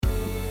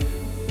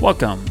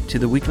Welcome to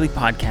the weekly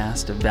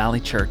podcast of Valley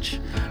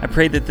Church. I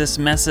pray that this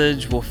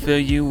message will fill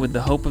you with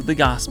the hope of the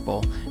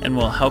gospel and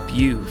will help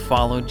you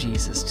follow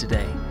Jesus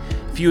today.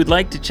 If you would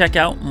like to check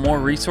out more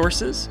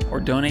resources or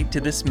donate to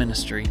this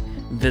ministry,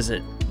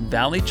 visit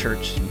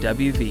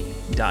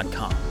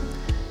valleychurchwv.com.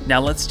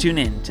 Now let's tune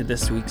in to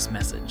this week's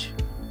message.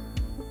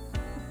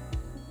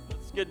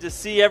 It's good to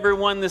see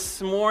everyone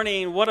this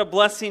morning. What a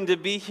blessing to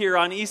be here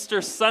on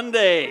Easter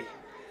Sunday.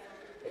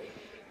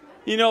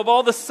 You know, of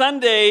all the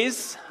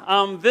Sundays,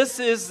 this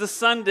is the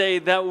Sunday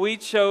that we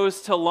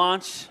chose to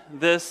launch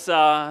this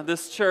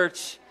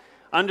church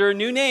under a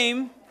new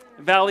name,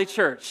 Valley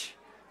Church.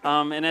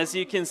 And as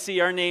you can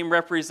see, our name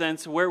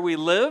represents where we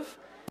live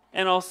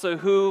and also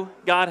who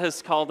God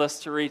has called us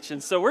to reach.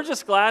 And so we're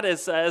just glad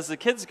as the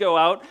kids go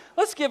out,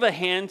 let's give a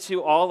hand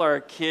to all our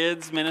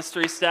kids,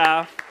 ministry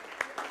staff.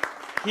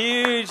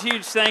 Huge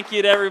thank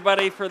you to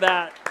everybody for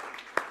that.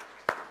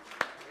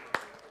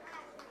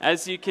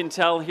 As you can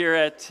tell here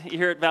at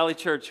Valley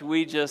Church,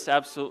 we just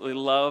absolutely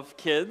love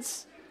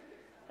kids,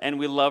 and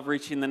we love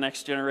reaching the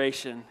next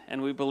generation.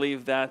 And we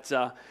believe that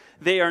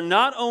they are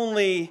not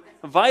only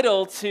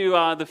vital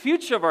to the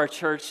future of our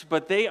church,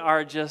 but they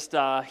are just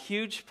a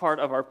huge part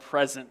of our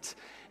present.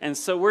 And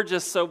so we're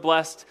just so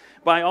blessed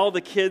by all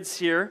the kids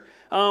here.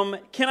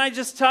 Can I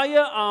just tell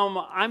you,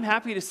 I'm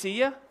happy to see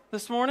you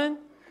this morning.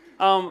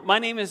 My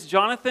name is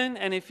Jonathan,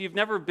 and if you've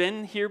never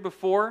been here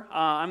before,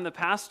 I'm the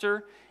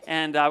pastor.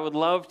 And I would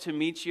love to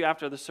meet you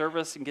after the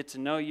service and get to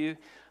know you.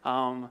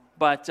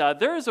 But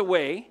there is a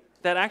way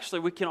that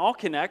actually we can all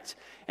connect.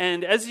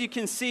 And as you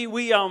can see,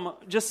 we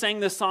just sang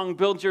this song,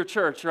 Build Your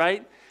Church,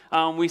 right?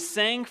 We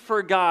sang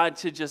for God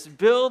to just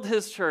build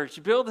His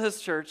church.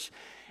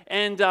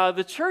 And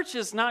the church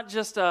is not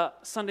just a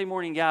Sunday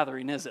morning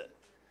gathering, is it?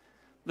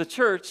 The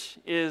church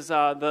is,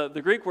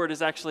 the Greek word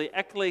is actually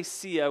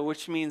ekklesia,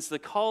 which means the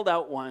called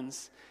out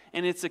ones.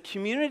 And it's a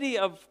community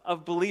of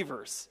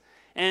believers.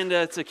 And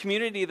it's a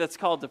community that's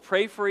called to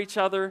pray for each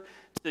other,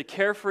 to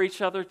care for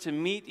each other, to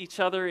meet each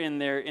other in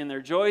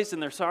their joys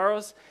and their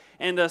sorrows.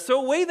 And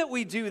so a way that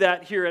we do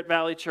that here at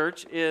Valley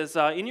Church is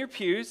in your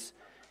pews,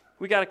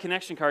 we got a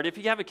connection card. If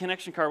you have a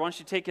connection card, why don't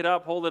you take it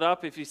up, hold it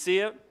up if you see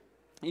it.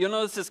 You'll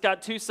notice it's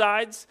got two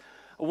sides.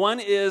 One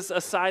is a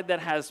side that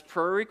has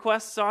prayer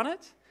requests on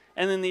it,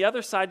 and then the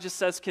other side just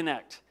says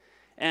connect.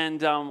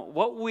 And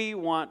what we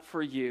want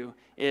for you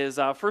is,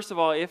 first of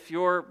all, if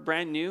you're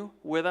brand new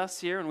with us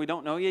here and we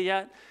don't know you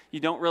yet, you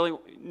don't really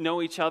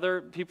know each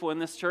other, people in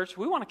this church,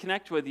 we want to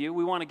connect with you.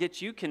 We want to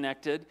get you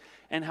connected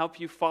and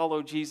help you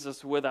follow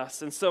Jesus with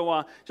us. And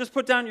so just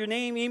put down your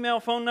name, email,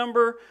 phone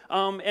number,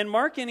 and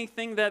mark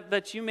anything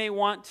that you may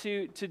want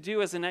to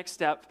do as a next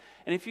step.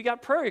 And if you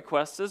got prayer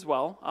requests as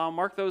well,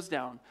 mark those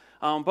down.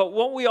 But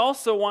what we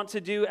also want to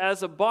do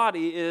as a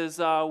body is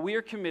we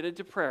are committed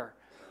to prayer.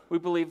 We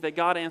believe that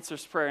God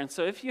answers prayer. And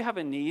so if you have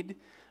a need,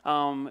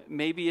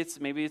 maybe it's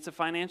a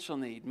financial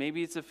need,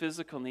 maybe it's a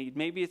physical need,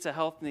 maybe it's a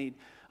health need,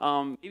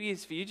 maybe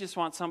if you just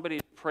want somebody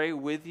to pray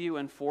with you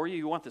and for you,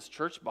 you want this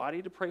church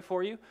body to pray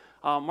for you,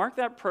 mark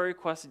that prayer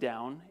request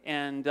down.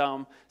 And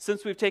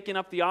since we've taken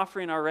up the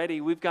offering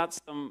already, we've got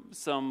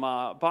some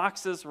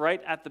boxes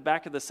right at the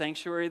back of the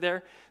sanctuary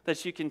there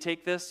that you can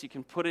take this, you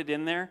can put it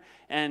in there,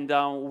 and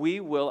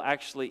we will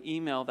actually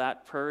email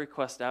that prayer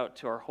request out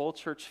to our whole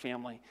church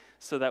family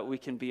so that we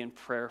can be in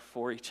prayer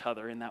for each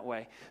other in that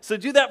way. So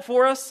do that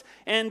for us.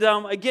 And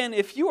again,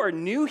 if you are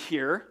new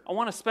here, I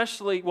want to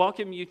especially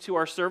welcome you to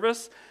our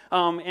service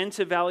and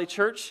to Valley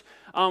Church.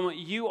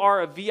 You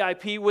are a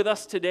VIP with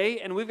us today,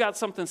 and we've got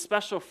something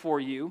special for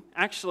you.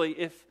 Actually,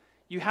 if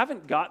you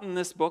haven't gotten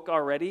this book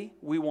already,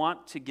 we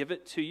want to give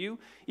it to you,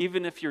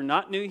 even if you're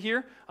not new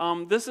here.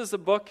 This is a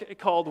book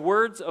called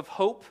Words of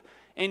Hope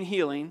and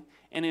Healing,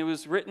 and it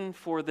was written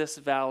for this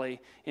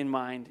valley in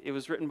mind. It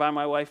was written by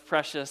my wife,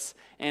 Precious,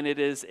 and it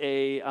is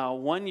a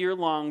 1 year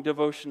long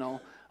devotional,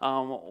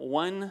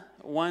 one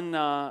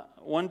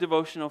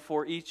devotional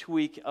for each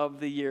week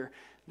of the year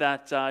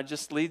that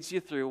just leads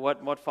you through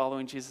what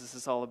following Jesus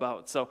is all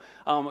about. So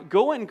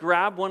go and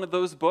grab one of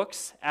those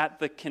books at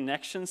the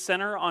Connection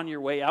Center on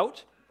your way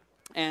out,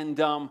 and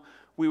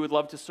we would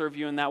love to serve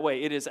you in that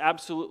way. It is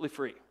absolutely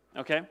free,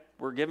 okay?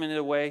 We're giving it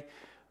away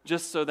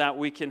just so that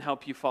we can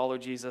help you follow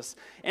Jesus.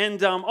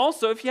 And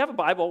also, if you have a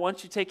Bible, why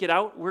don't you take it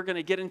out? We're going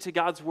to get into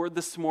God's Word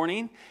this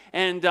morning.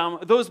 And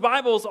those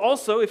Bibles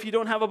also, if you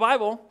don't have a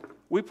Bible,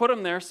 we put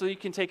them there so you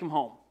can take them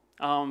home.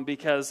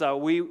 Because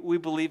we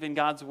believe in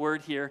God's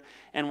Word here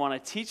and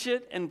want to teach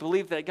it and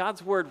believe that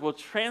God's Word will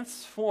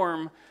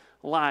transform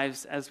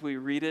lives as we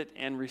read it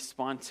and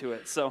respond to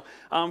it. So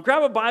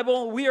grab a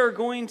Bible. We are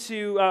going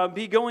to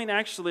be going,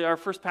 actually, our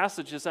first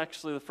passage is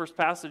actually the first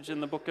passage in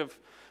the book of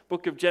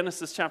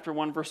Genesis chapter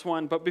 1, verse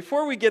 1. But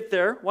before we get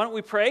there, why don't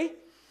we pray?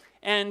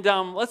 And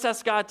let's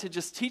ask God to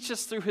just teach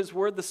us through His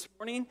Word this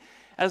morning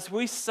as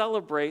we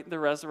celebrate the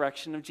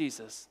resurrection of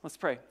Jesus. Let's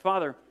pray.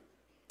 Father,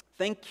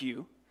 thank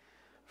you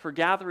for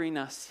gathering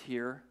us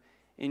here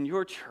in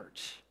your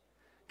church.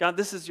 God,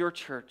 this is your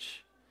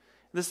church.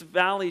 This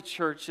Valley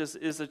Church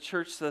is a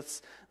church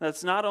that's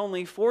not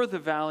only for the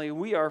Valley,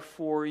 we are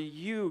for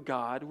you,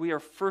 God. We are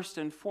first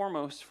and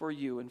foremost for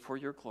you and for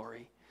your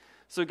glory.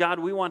 So God,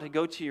 we want to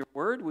go to your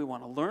word. We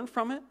want to learn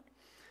from it.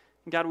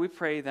 And God, we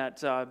pray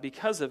that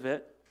because of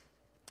it,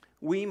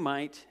 we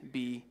might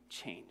be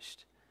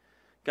changed.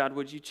 God,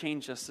 would you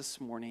change us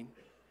this morning?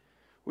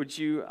 Would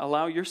you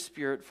allow your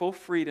Spirit full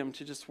freedom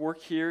to just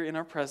work here in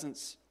our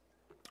presence,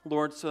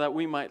 Lord, so that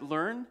we might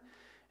learn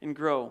and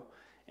grow.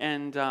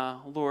 And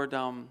Lord,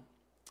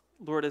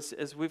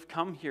 as we've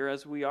come here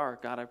as we are,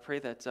 God, I pray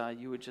that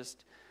you would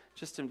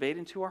just invade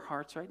into our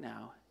hearts right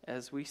now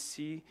as we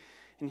see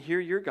and hear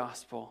your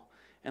gospel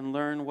and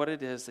learn what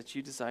it is that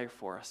you desire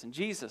for us. In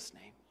Jesus'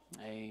 name,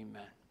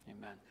 amen.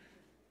 Amen.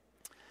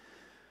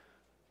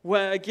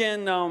 Well,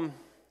 again,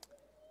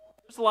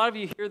 there's a lot of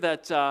you here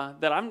that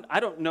I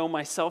don't know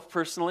myself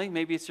personally.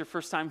 Maybe it's your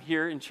first time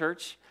here in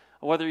church.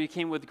 Whether you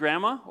came with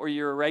grandma or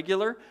you're a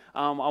regular,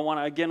 I want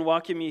to again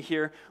welcome you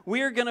here.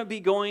 We are going to be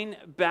going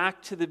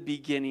back to the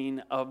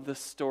beginning of the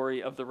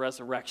story of the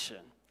resurrection.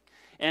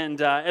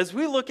 And as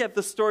we look at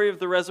the story of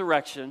the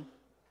resurrection,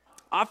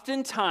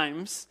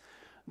 oftentimes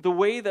the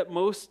way that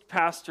most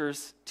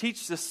pastors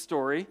teach this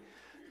story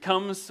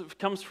comes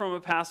from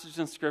a passage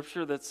in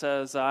Scripture that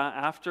says,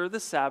 after the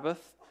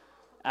Sabbath,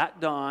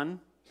 at dawn,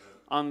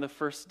 on the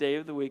first day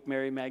of the week,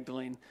 Mary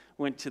Magdalene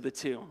went to the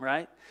tomb,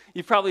 right?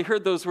 You've probably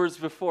heard those words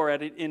before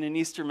in an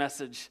Easter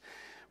message.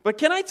 But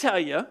can I tell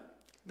you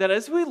that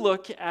as we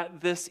look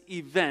at this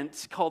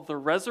event called the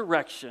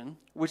resurrection,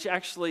 which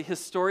actually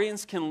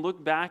historians can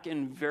look back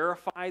and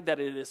verify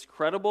that it is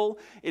credible,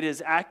 it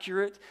is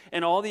accurate,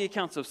 and all the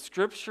accounts of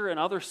Scripture and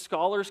other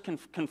scholars can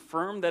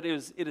confirm that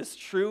it is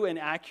true and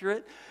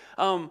accurate,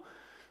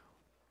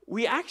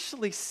 we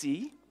actually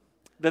see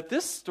that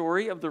this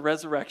story of the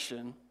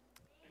resurrection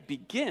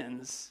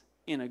begins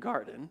in a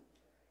garden,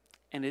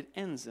 and it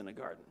ends in a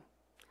garden.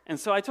 And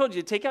so I told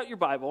you, take out your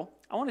Bible.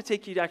 I want to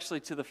take you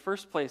actually to the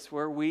first place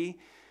where we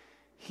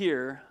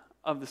hear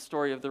of the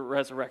story of the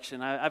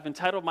resurrection. I've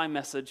entitled my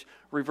message,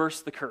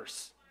 Reverse the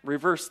Curse.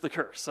 Reverse the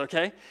Curse,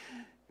 okay?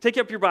 Take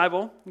up your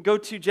Bible, go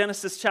to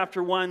Genesis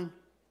chapter 1,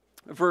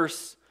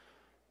 verse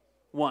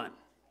 1.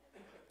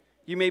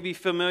 You may be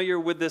familiar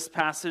with this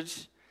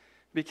passage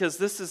because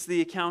this is the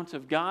account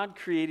of God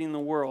creating the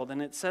world.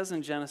 And it says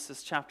in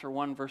Genesis chapter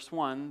 1, verse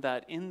 1,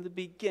 that in the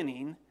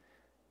beginning,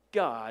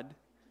 God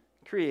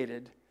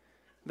created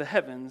the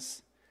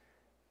heavens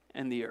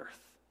and the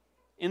earth.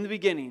 In the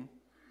beginning,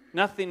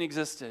 nothing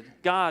existed.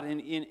 God,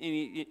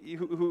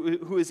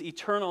 who is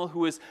eternal,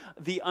 who is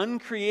the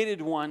uncreated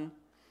one,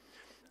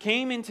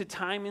 came into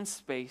time and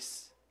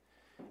space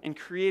and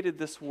created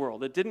this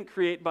world. It didn't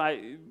create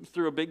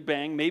through a big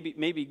bang.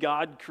 Maybe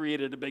God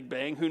created a big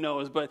bang. Who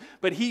knows?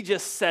 But he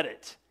just said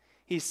it.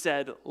 He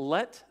said,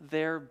 "Let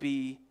there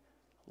be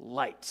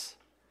light,"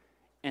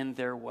 and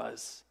there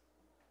was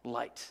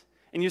light.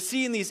 And you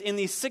see in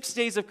these 6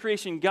 days of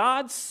creation,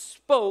 God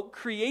spoke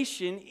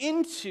creation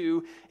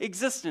into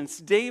existence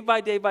day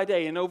by day by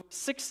day. And over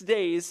 6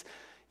 days,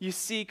 you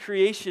see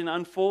creation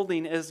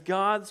unfolding as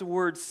God's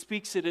word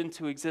speaks it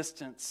into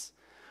existence.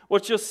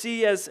 What you'll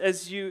see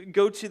as you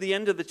go to the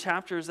end of the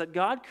chapter is that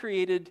God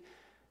created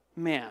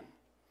man.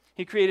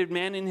 He created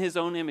man in his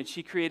own image.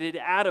 He created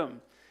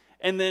Adam.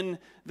 And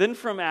then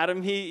from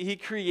Adam, he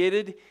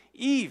created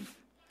Eve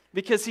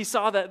because he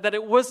saw that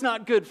it was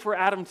not good for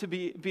Adam to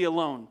be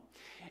alone.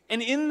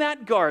 And in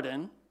that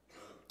garden,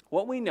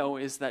 what we know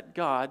is that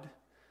God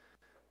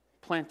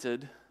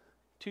planted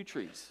 2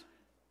 trees.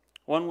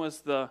 One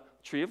was the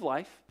tree of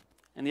life,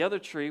 and the other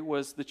tree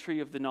was the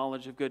tree of the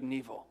knowledge of good and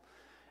evil.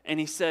 And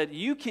he said,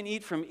 you can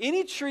eat from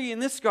any tree in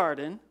this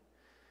garden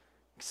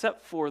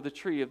except for the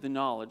tree of the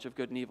knowledge of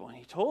good and evil. And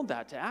he told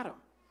that to Adam.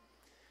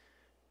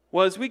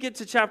 Well, as we get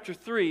to chapter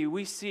 3,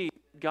 we see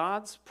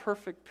God's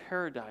perfect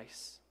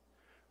paradise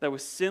that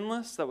was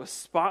sinless, that was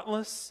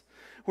spotless,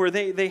 where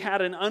they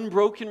had an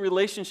unbroken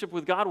relationship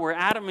with God, where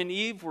Adam and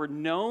Eve were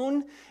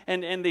known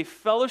and they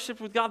fellowshiped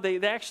with God. They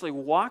actually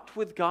walked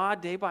with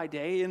God day by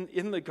day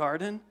in the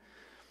garden.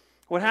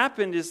 What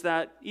happened is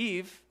that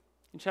Eve,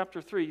 in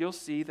chapter 3, you'll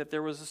see that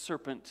there was a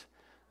serpent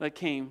that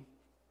came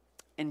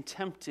and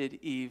tempted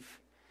Eve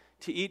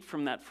to eat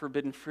from that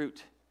forbidden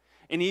fruit.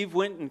 And Eve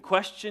went and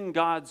questioned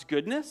God's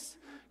goodness,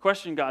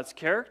 questioned God's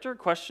character,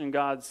 questioned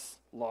God's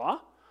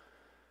law,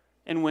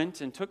 and went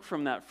and took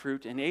from that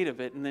fruit and ate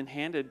of it, and then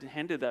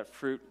handed that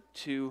fruit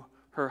to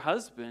her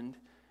husband,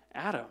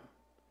 Adam.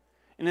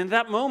 And in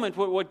that moment,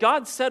 what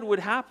God said would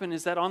happen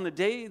is that on the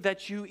day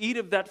that you eat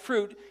of that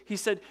fruit, he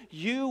said,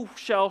 you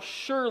shall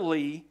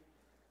surely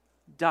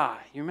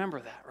die. You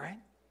remember that, right?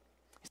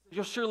 He said,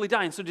 you'll surely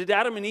die. And so did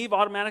Adam and Eve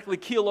automatically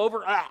keel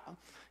over?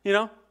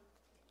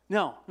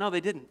 No, they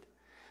didn't.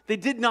 They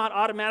did not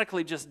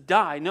automatically just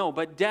die, no,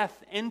 but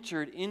death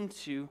entered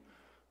into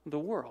the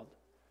world.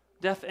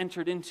 Death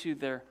entered into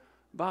their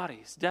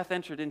bodies. Death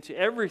entered into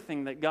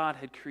everything that God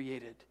had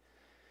created.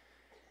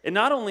 And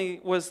not only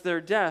was there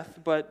death,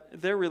 but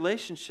their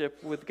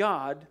relationship with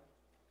God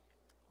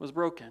was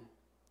broken.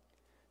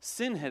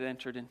 Sin had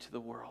entered into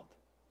the world.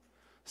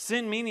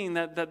 Sin meaning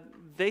that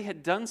they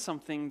had done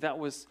something that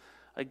was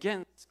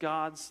against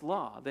God's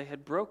law. They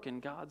had broken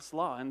God's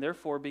law. And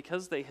therefore,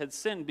 because they had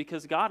sinned,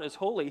 because God is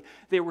holy,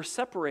 they were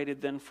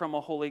separated then from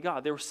a holy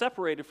God. They were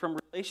separated from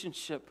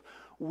relationship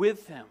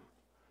with Him.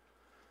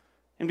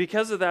 And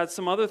because of that,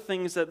 some other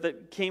things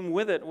that came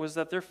with it was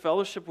that their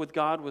fellowship with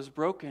God was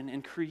broken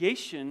and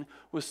creation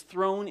was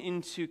thrown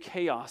into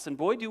chaos. And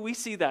boy, do we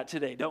see that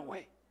today, don't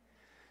we?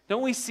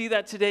 Don't we see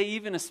that today,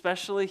 even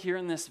especially here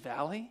in this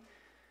valley?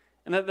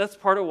 And that's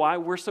part of why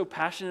we're so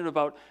passionate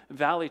about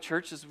Valley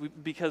Church, is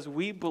because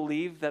we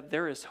believe that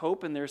there is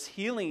hope and there's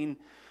healing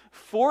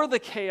for the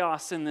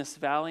chaos in this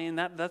valley, and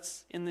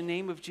that's in the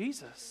name of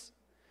Jesus.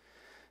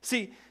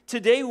 See,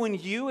 today when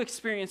you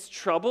experience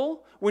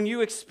trouble, when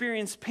you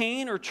experience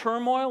pain or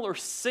turmoil or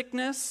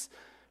sickness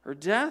or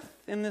death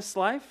in this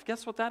life,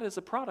 guess what that is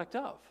a product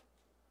of?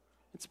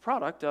 It's a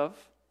product of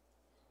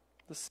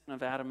the sin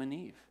of Adam and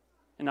Eve.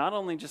 And not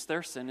only just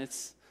their sin,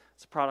 it's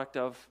a product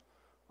of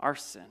our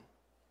sin.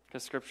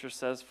 Because Scripture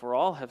says, for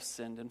all have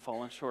sinned and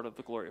fallen short of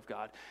the glory of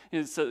God.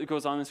 It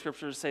goes on in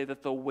Scripture to say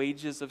that the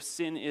wages of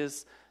sin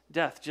is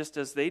death. Just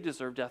as they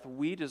deserve death,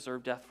 we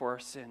deserve death for our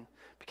sin.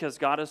 Because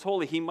God is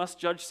holy, He must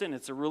judge sin.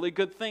 It's a really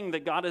good thing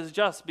that God is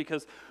just,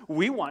 because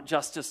we want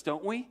justice,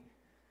 don't we?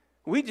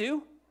 We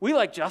do. We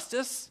like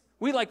justice.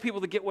 We like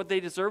people to get what they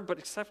deserve, but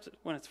accept it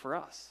when it's for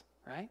us,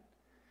 right?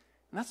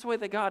 And that's the way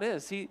that God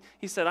is. He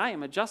said, I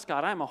am a just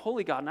God, I am a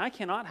holy God, and I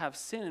cannot have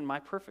sin in my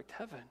perfect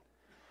heaven.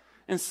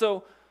 And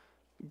so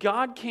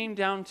God came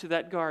down to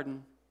that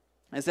garden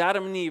as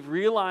Adam and Eve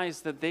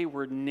realized that they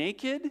were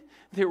naked,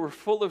 they were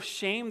full of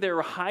shame, they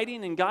were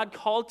hiding, and God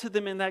called to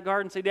them in that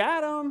garden and said,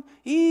 Adam,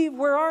 Eve,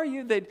 where are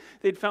you?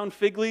 They'd found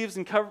fig leaves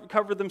and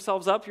covered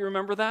themselves up. You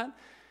remember that?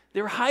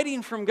 They were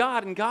hiding from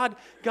God, and God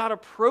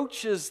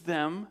approaches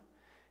them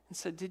and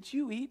said, did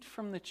you eat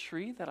from the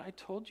tree that I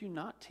told you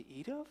not to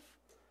eat of?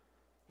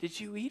 Did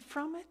you eat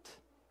from it?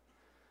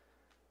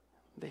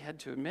 They had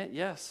to admit,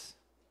 yes.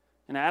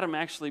 And Adam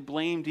actually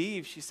blamed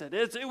Eve. She said,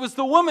 it was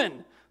the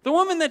woman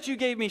that you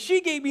gave me.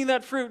 She gave me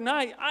that fruit, and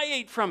I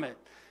ate from it.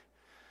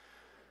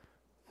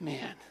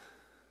 Man.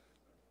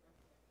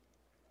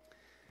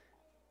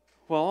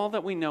 Well, all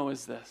that we know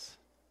is this.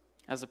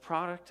 As a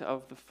product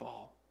of the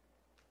fall,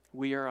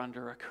 we are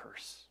under a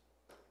curse.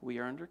 We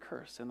are under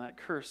curse, and that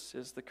curse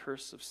is the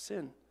curse of sin.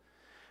 And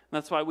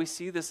that's why we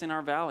see this in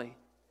our valley.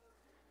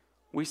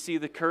 We see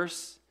the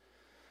curse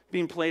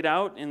being played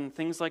out in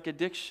things like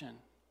addiction,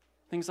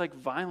 things like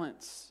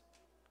violence,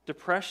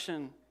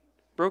 depression,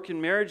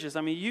 broken marriages.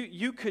 I mean,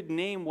 you could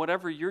name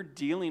whatever you're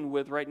dealing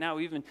with right now,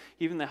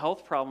 even the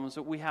health problems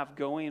that we have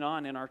going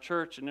on in our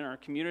church and in our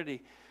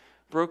community,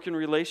 broken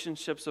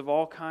relationships of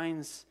all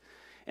kinds.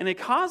 And it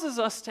causes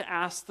us to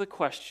ask the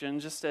question,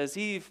 just as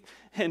Eve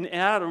and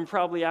Adam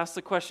probably asked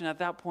the question at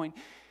that point,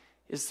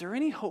 is there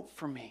any hope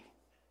for me?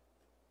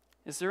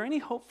 Is there any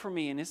hope for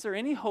me? And is there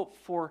any hope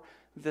for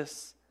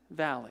this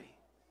valley?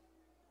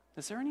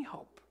 Is there any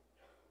hope?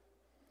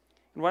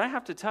 And what I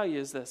have to tell you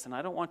is this, and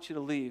I don't want you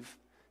to leave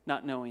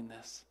not knowing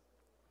this.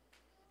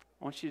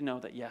 I want you to know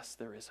that yes,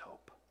 there is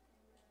hope.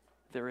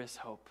 There is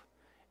hope.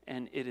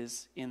 And it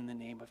is in the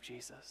name of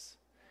Jesus.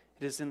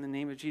 It is in the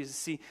name of Jesus.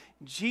 See,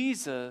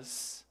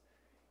 Jesus,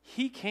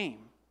 He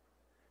came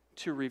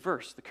to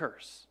reverse the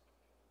curse.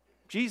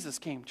 Jesus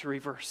came to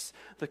reverse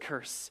the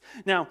curse.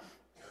 Now,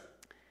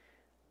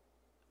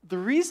 the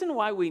reason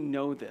why we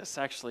know this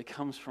actually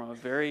comes from a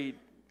very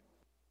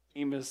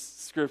famous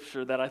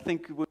scripture that I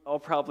think we all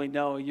probably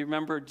know. You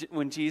remember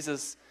when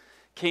Jesus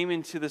came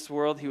into this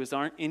world, He was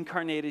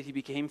incarnated, He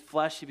became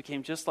flesh, He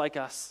became just like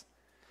us.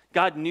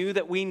 God knew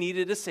that we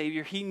needed a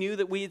Savior. He knew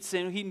that we had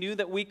sinned. He knew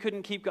that we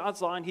couldn't keep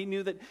God's law, and He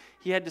knew that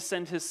He had to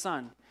send His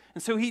Son.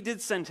 And so He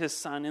did send His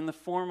Son in the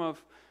form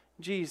of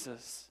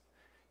Jesus.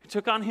 He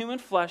took on human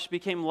flesh,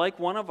 became like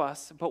one of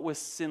us, but was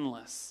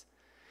sinless.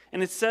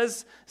 And it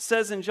says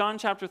in John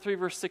chapter 3,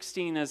 verse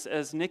 16,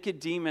 as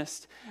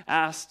Nicodemus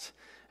asked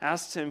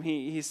Him,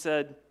 he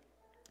said,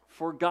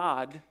 for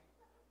God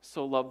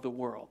so loved the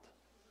world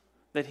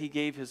that He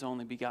gave His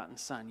only begotten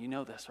Son. You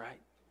know this,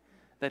 right?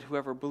 That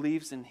whoever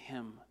believes in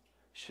Him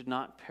should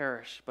not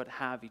perish, but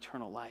have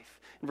eternal life.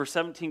 And verse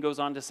 17 goes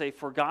on to say,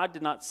 for God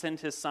did not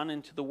send His Son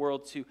into the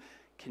world to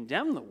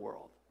condemn the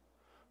world,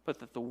 but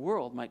that the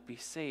world might be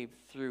saved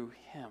through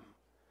Him.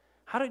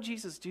 How did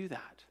Jesus do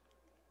that?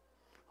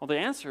 Well, the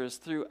answer is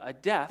through a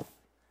death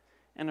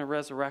and a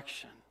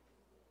resurrection.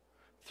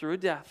 Through a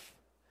death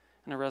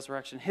and a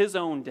resurrection. His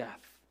own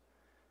death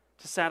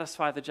to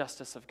satisfy the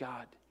justice of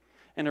God.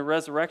 And a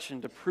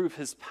resurrection to prove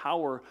His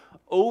power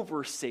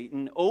over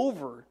Satan,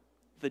 over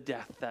the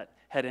death that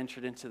had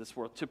entered into this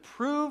world. To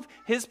prove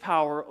His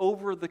power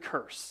over the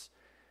curse.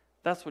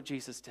 That's what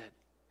Jesus did.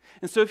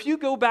 And so if you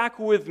go back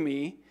with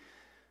me,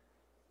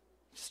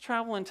 just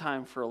travel in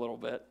time for a little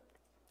bit,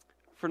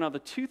 for another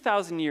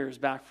 2,000 years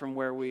back from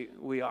where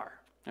we are,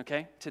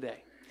 okay,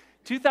 today.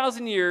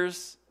 2,000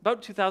 years,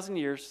 about 2,000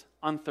 years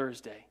on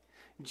Thursday.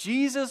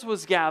 Jesus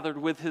was gathered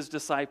with His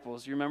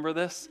disciples. You remember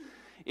this?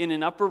 In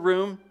an upper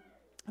room.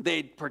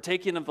 They'd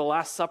partaken of the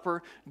Last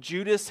Supper.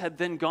 Judas had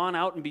then gone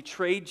out and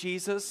betrayed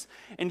Jesus,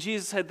 and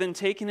Jesus had then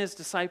taken his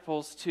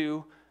disciples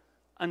to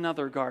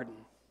another garden.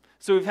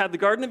 So we've had the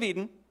Garden of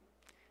Eden,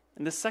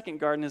 and the second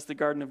garden is the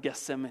Garden of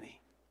Gethsemane.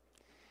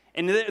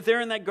 And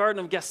there in that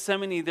Garden of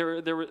Gethsemane,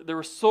 there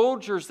were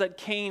soldiers that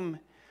came,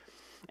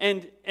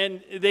 and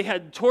they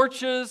had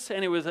torches,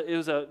 and it was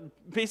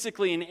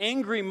basically an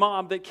angry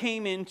mob that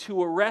came in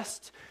to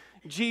arrest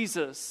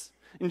Jesus.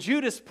 And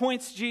Judas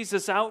points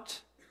Jesus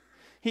out.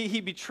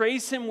 He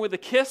betrays him with a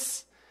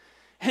kiss,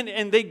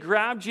 and they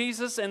grab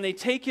Jesus, and they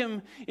take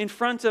him in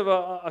front of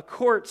a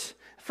court.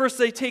 First,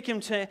 they take him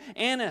to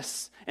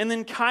Annas, and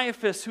then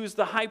Ciaphas, who's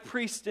the high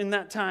priest in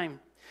that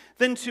time.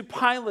 Then to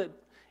Pilate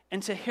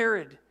and to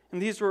Herod,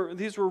 and these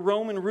were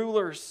Roman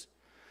rulers.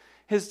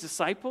 His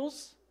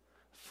disciples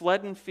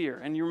fled in fear.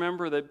 And you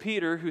remember that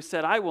Peter, who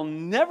said, "I will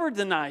never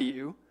deny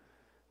you,"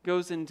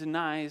 goes and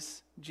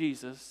denies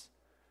Jesus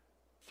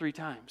 3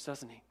 times,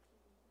 doesn't he?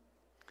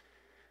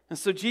 And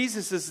so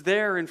Jesus is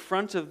there in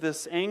front of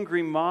this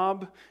angry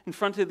mob, in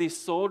front of these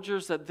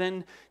soldiers that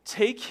then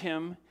take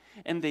him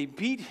and they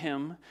beat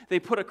him. They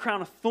put a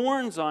crown of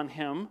thorns on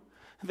him.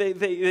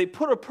 They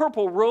put a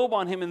purple robe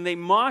on him and they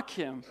mock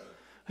him.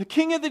 "The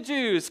King of the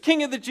Jews,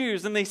 King of the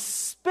Jews." And they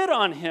spit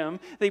on him.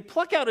 They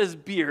pluck out his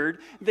beard.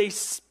 They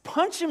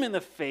punch him in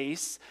the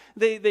face.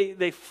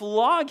 They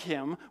flog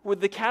him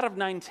with the cat of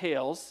 9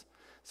 tails.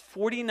 It's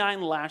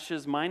 49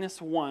 lashes minus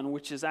 1,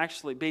 which is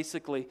actually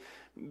basically,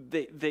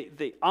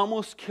 they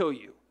almost kill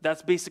you.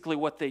 That's basically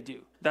what they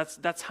do.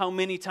 That's how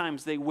many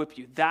times they whip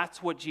you.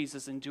 That's what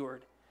Jesus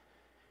endured.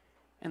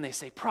 And they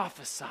say,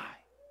 "Prophesy.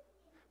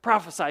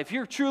 Prophesy. If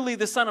you're truly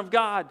the Son of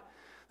God,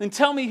 then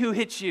tell me who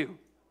hit you."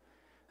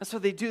 That's why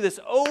they do this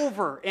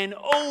over and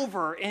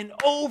over and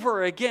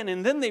over again.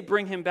 And then they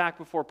bring him back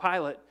before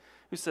Pilate,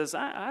 who says,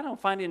 I don't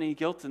find any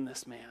guilt in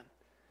this man.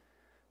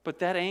 But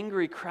that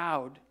angry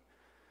crowd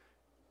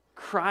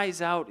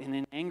cries out in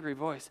an angry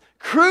voice,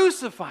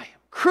 "Crucify him,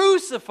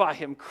 crucify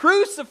him,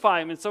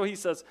 crucify him." And so he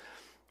says,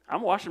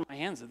 "I'm washing my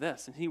hands of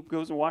this." And he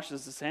goes and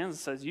washes his hands and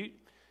says,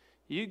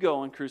 you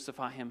go and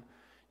crucify him.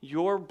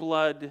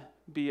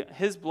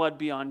 His blood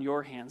be on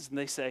your hands. And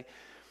they say,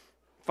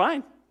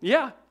 "Fine,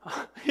 yeah,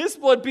 his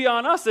blood be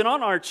on us and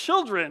on our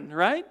children,"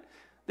 right?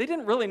 They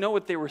didn't really know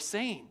what they were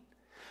saying.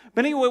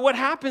 But anyway, what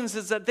happens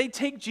is that they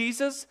take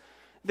Jesus,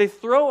 they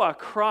throw a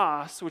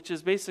cross, which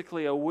is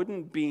basically a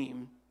wooden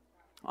beam,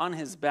 on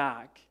his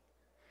back,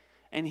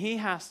 and he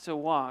has to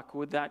walk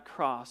with that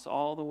cross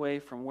all the way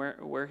from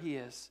where he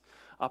is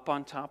up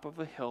on top of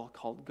a hill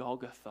called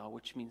Golgotha,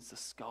 which means the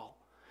skull.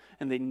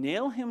 And they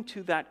nail him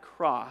to that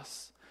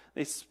cross.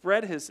 They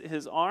spread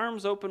his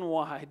arms open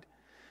wide,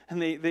 and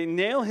they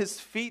nail his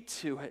feet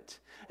to it,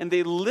 and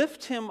they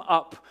lift him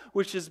up,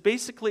 which is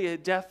basically a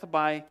death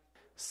by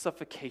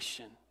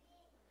suffocation.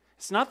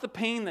 It's not the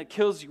pain that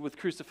kills you with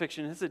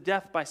crucifixion. It's a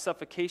death by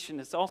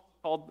suffocation. It's also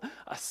called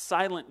a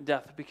silent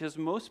death because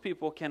most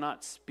people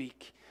cannot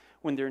speak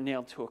when they're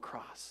nailed to a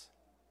cross.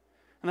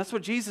 And that's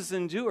what Jesus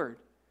endured.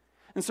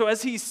 And so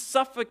as he's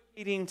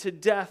suffocating to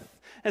death,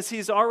 as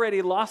he's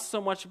already lost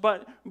so much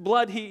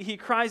blood, he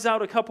cries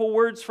out a couple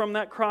words from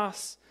that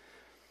cross.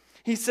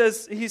 He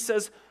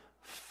says,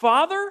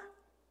 "Father,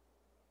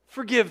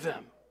 forgive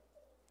them,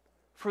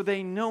 for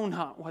they know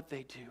not what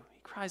they do."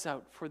 Cries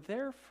out for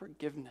their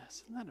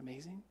forgiveness. Isn't that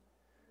amazing?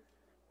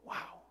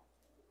 Wow.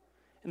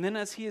 And then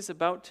as he is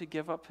about to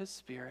give up his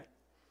spirit,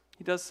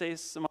 he does say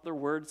some other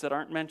words that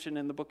aren't mentioned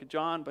in the book of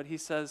John, but he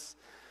says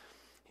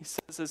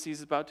as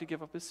he's about to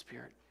give up his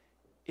spirit,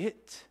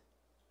 "It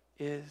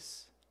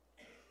is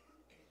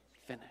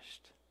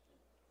finished."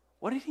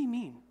 What did he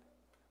mean?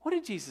 What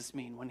did Jesus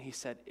mean when he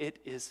said,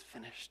 "It is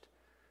finished"?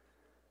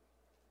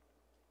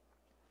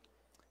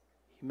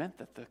 He meant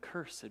that the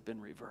curse had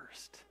been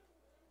reversed.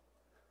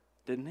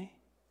 Didn't he?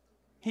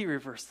 He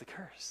reversed the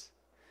curse.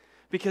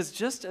 Because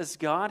just as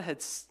God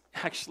had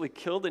actually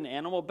killed an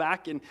animal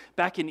back in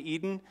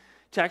Eden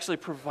to actually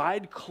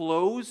provide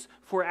clothes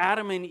for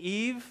Adam and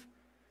Eve,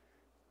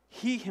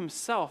 he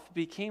himself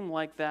became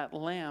like that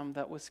lamb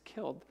that was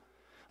killed.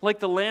 Like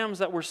the lambs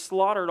that were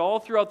slaughtered all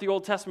throughout the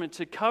Old Testament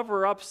to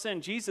cover up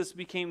sin, Jesus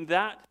became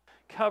that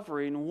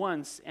covering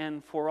once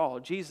and for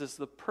all. Jesus,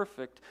 the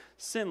perfect,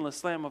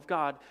 sinless Lamb of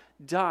God,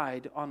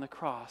 died on the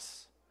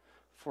cross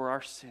for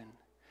our sin,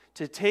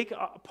 to take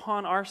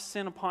upon our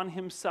sin upon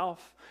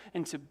himself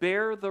and to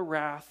bear the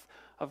wrath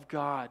of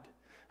God.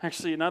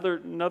 Actually,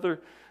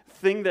 another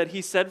thing that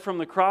he said from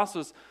the cross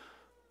was,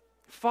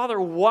 "Father,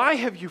 why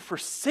have you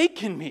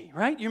forsaken me?"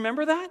 Right? You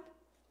remember that?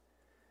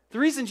 The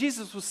reason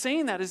Jesus was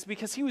saying that is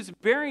because he was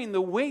bearing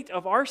the weight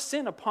of our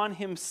sin upon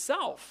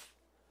himself.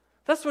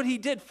 That's what he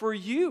did for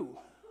you,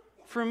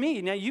 for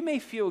me. Now, you may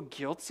feel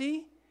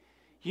guilty.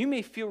 You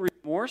may feel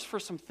remorse for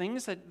some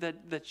things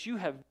that you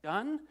have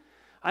done.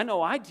 I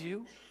know I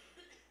do.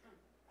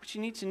 What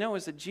you need to know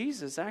is that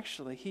Jesus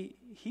actually,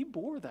 he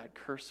bore that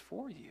curse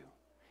for you.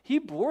 He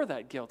bore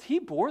that guilt. He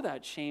bore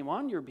that shame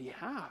on your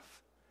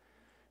behalf.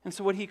 And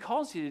so what he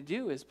calls you to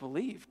do is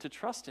believe, to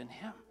trust in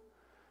him.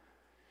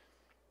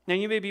 Now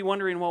you may be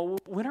wondering, well,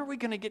 when are we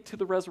going to get to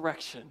the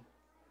resurrection?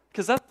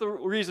 Because that's the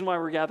reason why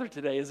we're gathered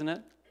today, isn't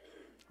it?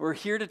 We're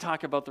here to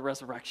talk about the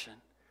resurrection.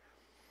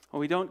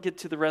 Well, we don't get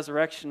to the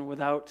resurrection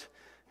without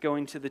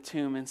going to the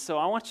tomb. And so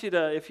I want you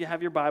to, if you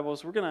have your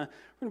Bibles, we're going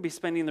to be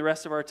spending the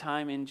rest of our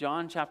time in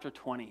John chapter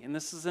 20. And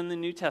this is in the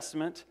New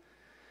Testament.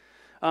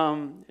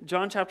 John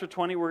chapter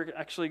 20, we're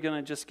actually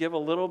going to just give a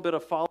little bit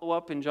of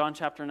follow-up in John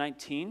chapter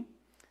 19. And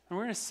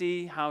we're going to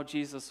see how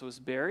Jesus was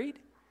buried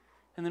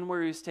and then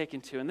where he was taken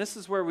to. And this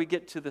is where we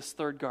get to this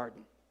third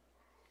garden.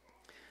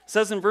 It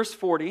says in verse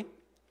 40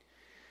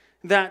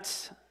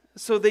 that,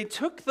 so they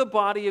took the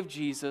body of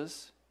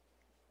Jesus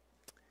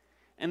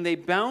and they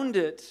bound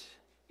it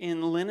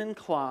in linen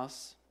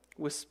cloths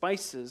with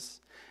spices,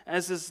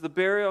 as is the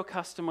burial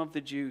custom of the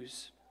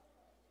Jews.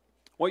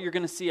 What you're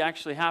going to see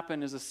actually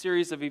happen is a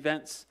series of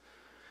events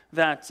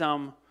that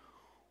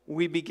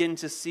we begin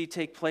to see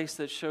take place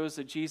that shows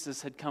that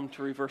Jesus had come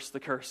to reverse the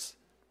curse.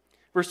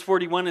 Verse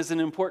 41 is an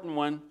important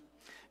one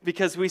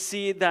because we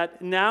see that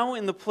now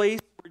in the place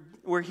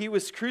where he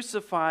was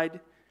crucified,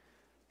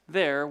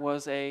 there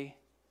was a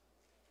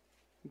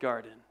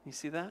garden. You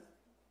see that?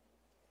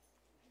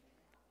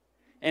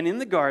 And in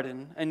the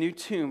garden, a new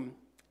tomb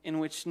in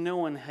which no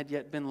one had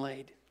yet been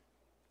laid.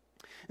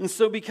 And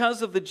so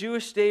because of the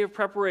Jewish day of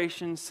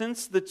preparation,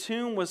 since the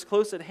tomb was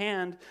close at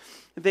hand,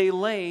 they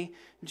lay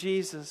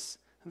Jesus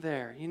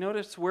there. You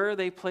notice where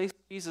they placed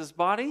Jesus'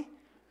 body?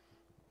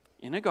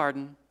 In a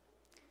garden,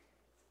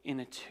 in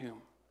a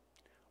tomb.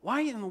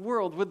 Why in the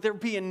world would there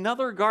be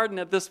another garden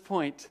at this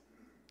point?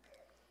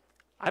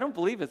 I don't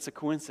believe it's a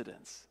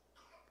coincidence.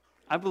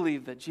 I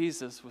believe that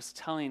Jesus was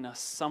telling us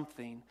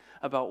something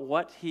about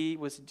what he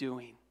was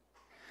doing.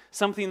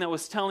 Something that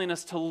was telling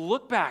us to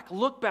look back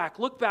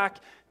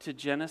to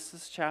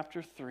Genesis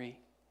chapter 3,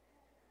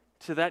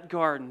 to that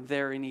garden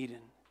there in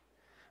Eden,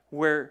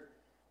 where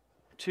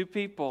two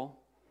people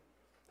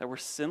that were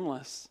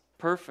sinless,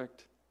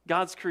 perfect,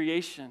 God's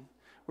creation,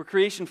 where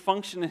creation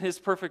functioned in his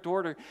perfect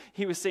order.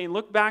 He was saying,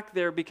 look back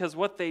there because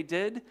what they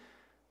did,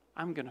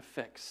 I'm going to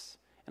fix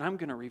and I'm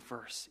going to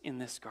reverse in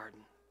this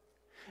garden.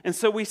 And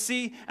so we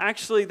see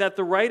actually that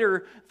the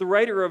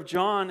writer of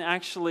John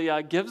actually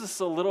gives us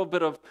a little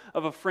bit of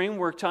a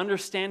framework to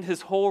understand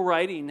his whole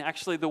writing.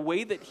 Actually, the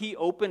way that he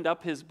opened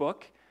up his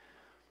book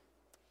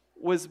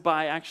was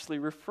by actually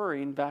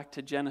referring back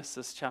to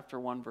Genesis chapter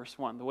 1, verse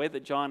 1. The way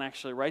that John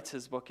actually writes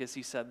his book is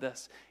he said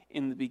this,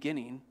 in the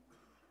beginning,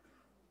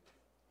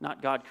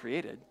 not God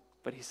created,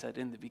 but he said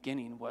in the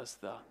beginning was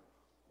the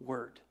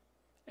Word.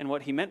 And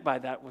what he meant by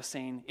that was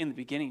saying in the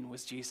beginning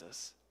was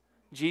Jesus.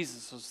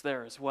 Jesus was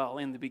there as well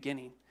in the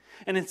beginning.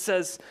 And it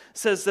says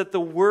that the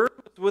Word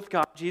was with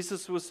God,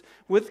 Jesus was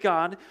with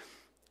God,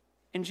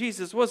 and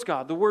Jesus was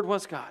God. The Word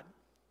was God.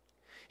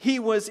 He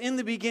was in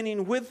the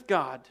beginning with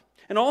God.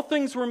 And all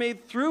things were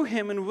made through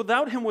him, and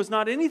without him was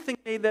not anything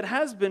made that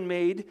has been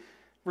made.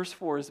 Verse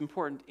 4 is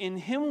important. In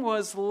him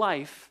was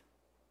life.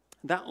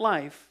 That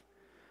life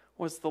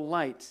was the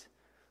light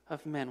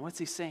of men. What's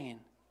he saying?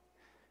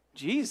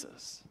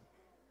 Jesus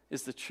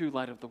is the true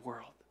light of the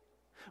world.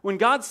 When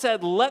God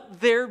said,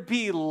 let there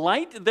be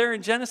light, there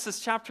in Genesis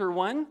chapter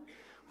 1,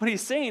 what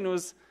he's saying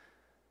was,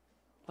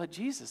 let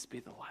Jesus be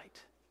the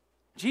light.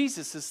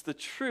 Jesus is the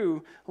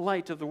true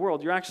light of the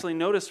world. You actually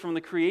notice from the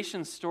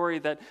creation story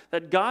that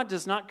God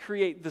does not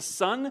create the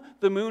sun,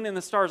 the moon, and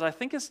the stars. I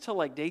think it's till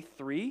like day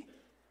 3.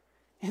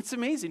 It's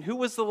amazing. Who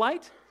was the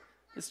light?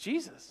 It's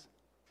Jesus.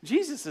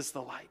 Jesus is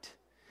the light.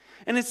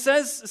 And it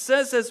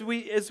says as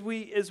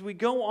we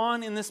go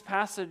on in this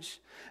passage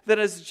that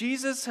as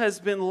Jesus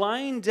has been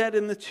lying dead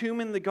in the tomb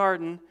in the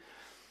garden,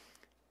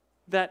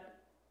 that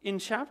in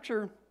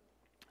chapter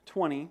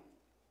 20,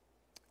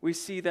 we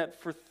see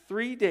that for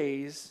 3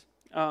 days,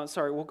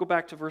 we'll go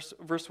back to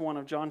verse 1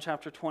 of John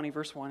chapter 20,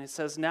 verse 1. It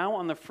says, now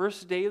on the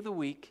first day of the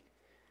week,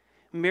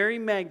 Mary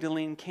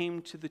Magdalene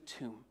came to the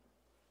tomb.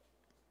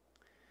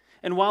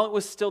 And while it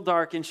was still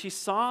dark, and she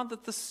saw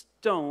that the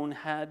stone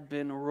had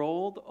been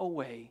rolled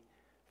away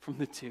from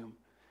the tomb.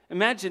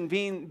 Imagine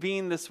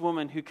being this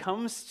woman who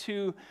comes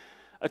to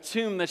a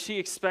tomb that she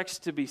expects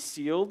to be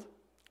sealed,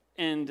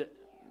 and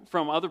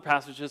from other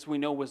passages we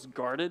know was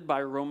guarded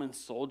by Roman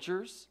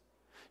soldiers.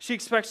 She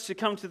expects to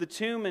come to the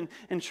tomb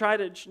and try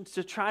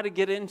to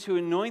get in to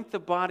anoint the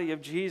body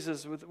of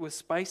Jesus with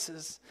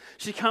spices.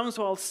 She comes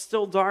while it's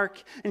still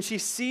dark, and she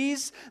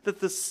sees that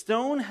the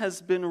stone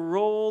has been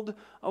rolled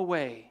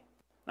away.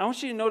 Now, I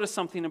want you to notice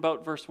something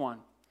about verse 1.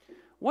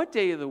 What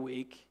day of the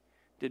week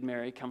did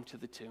Mary come to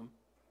the tomb?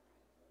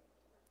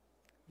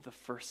 The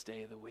first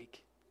day of the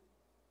week.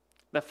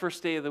 That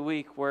first day of the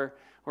week where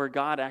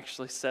God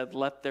actually said,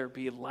 let there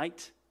be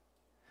light.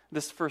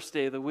 This first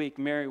day of the week,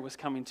 Mary was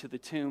coming to the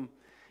tomb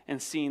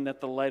and seeing that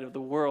the light of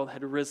the world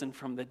had risen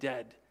from the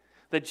dead.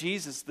 That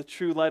Jesus, the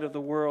true light of the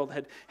world,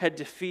 had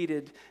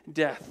defeated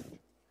death.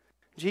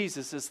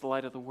 Jesus is the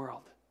light of the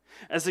world.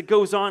 As it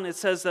goes on, it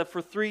says that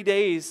for 3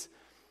 days,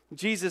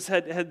 Jesus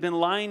had been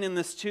lying in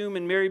this tomb,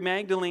 and Mary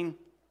Magdalene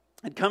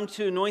had come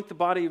to anoint the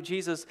body of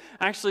Jesus.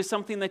 Actually,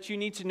 something that you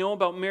need to know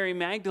about Mary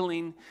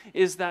Magdalene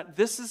is that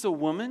this is a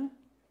woman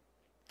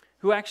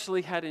who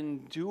actually had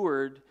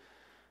endured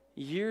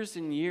years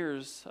and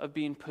years of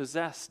being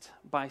possessed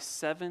by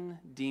 7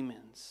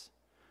 demons.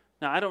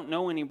 Now, I don't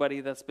know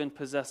anybody that's been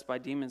possessed by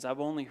demons. I've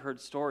only heard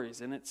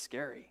stories, and it's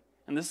scary.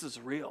 And this is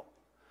real.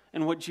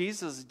 And what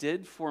Jesus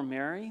did for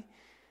Mary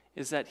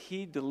is that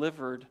he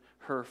delivered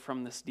her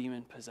from this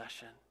demon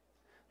possession.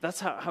 That's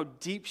how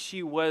deep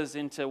she was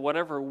into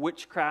whatever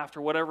witchcraft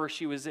or whatever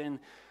she was in.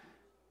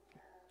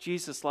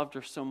 Jesus loved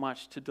her so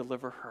much to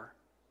deliver her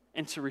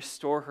and to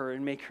restore her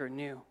and make her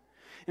new.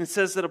 And it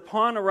says that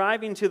upon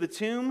arriving to the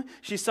tomb,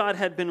 she saw it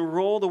had been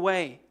rolled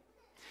away.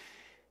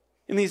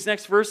 In these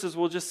next verses,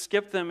 we'll just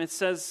skip them. It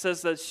says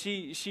that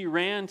she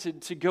ran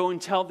to go and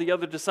tell the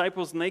other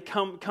disciples, and they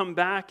come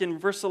back. In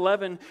verse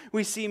 11,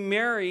 we see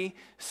Mary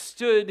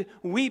stood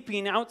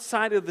weeping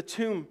outside of the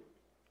tomb.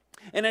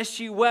 And as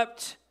she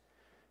wept,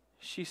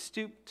 she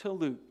stooped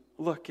to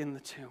look in the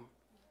tomb.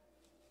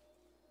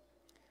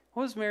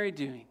 What was Mary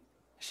doing?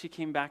 She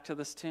came back to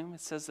this tomb.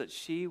 It says that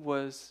she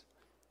was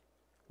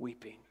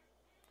weeping.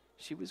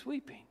 She was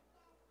weeping.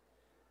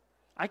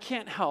 I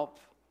can't help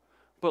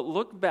but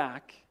look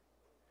back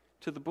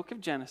to the book of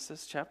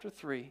Genesis, chapter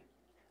 3,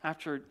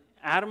 after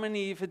Adam and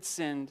Eve had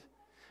sinned,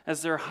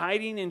 as they're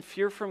hiding in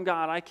fear from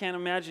God. I can't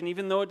imagine,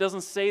 even though it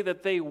doesn't say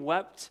that they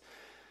wept,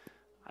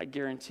 I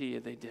guarantee you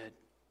they did,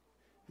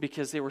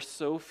 because they were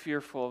so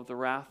fearful of the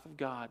wrath of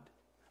God,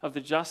 of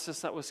the justice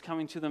that was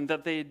coming to them,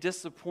 that they had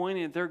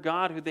disappointed their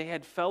God who they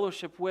had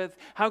fellowship with.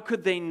 How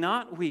could they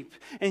not weep?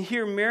 And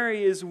here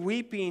Mary is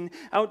weeping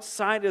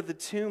outside of the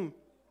tomb.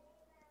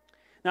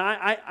 Now,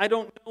 I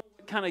don't know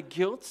what kind of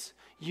guilt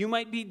you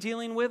might be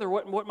dealing with or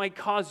what might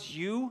cause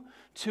you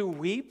to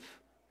weep.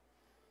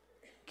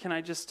 Can I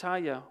just tell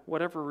you,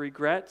 whatever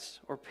regret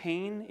or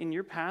pain in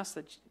your past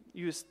that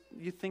you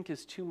think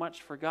is too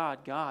much for God,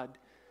 God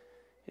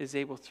is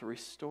able to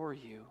restore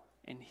you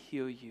and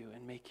heal you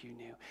and make you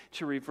new,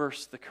 to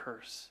reverse the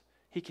curse.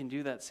 He can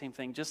do that same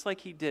thing, just like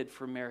he did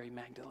for Mary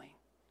Magdalene.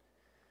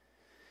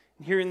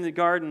 And here in the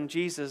garden,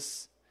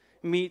 Jesus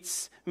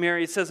meets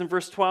Mary. It says in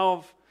verse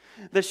 12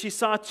 that she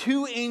saw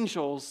 2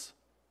 angels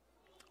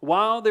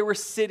while they were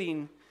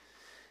sitting,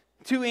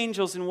 2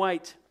 angels in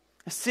white,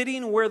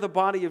 sitting where the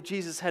body of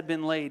Jesus had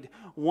been laid,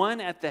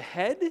 one at the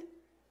head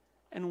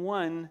and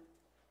one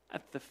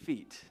at the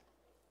feet.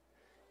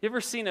 You ever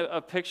seen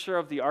a picture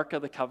of the Ark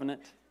of the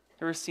Covenant?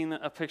 Ever seen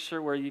a picture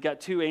where you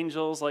got 2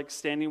 angels like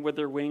standing with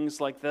their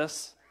wings like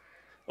this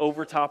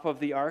over top of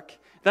the ark?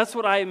 That's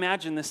what I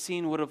imagine the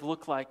scene would have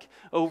looked like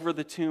over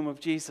the tomb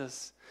of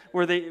Jesus,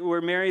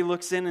 where Mary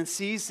looks in and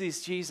sees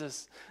these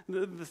 2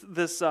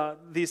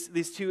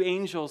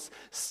 angels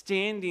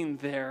standing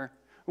there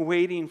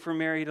waiting for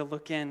Mary to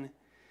look in.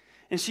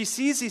 And she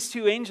sees these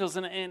 2 angels,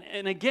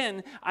 and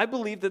again, I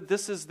believe that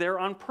this is there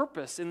on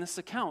purpose in this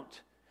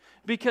account.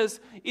 Because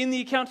in the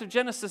account of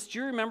Genesis, do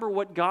you remember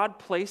what God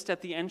placed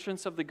at the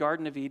entrance of the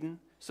Garden of Eden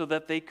so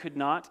that they could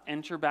not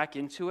enter back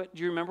into it?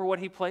 Do you remember what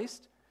he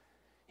placed?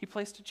 He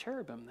placed a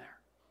cherubim there.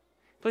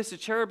 He placed a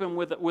cherubim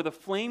with a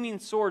flaming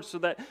sword so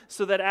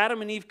that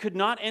Adam and Eve could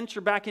not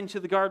enter back into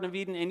the Garden of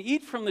Eden and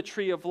eat from the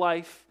tree of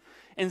life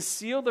and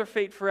seal their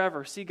fate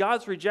forever. See,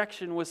 God's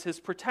rejection was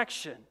his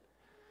protection.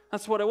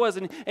 That's what it was.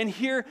 And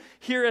here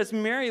as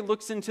Mary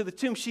looks into the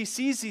tomb, she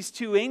sees these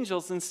 2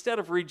 angels. Instead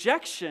of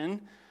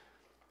rejection,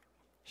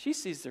 she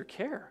sees their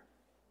care.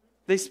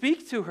 They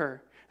speak to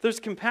her. There's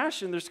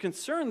compassion, there's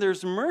concern,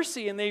 there's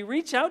mercy, and they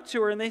reach out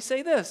to her and they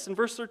say this in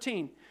verse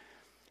 13.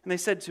 And they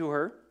said to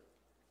her,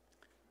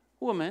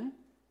 "Woman,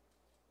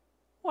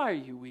 why are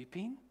you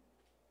weeping?"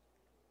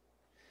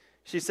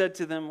 She said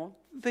to them, "Well,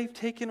 they've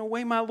taken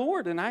away my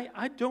Lord, and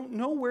I don't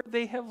know where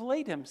they have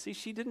laid him." See,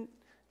 she didn't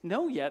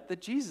know yet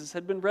that Jesus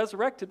had been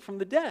resurrected from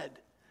the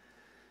dead.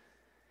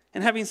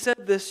 And having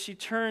said this, she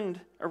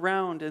turned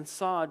around and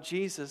saw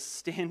Jesus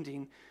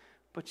standing,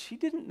 but she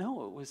didn't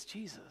know it was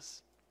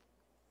Jesus.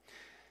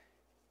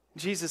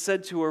 Jesus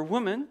said to her,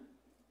 "Woman,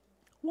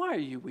 why are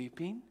you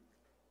weeping?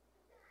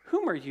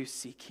 Whom are you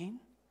seeking?"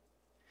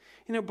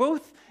 You know,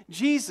 both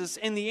Jesus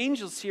and the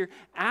angels here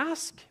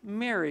ask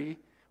Mary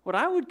what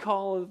I would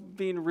call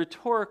being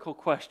rhetorical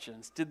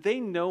questions. Did they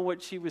know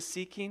what she was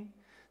seeking?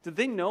 Did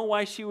they know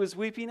why she was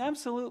weeping?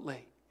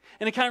 Absolutely.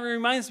 And it kind of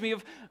reminds me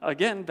of,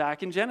 again,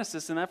 back in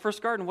Genesis, in that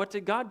first garden, what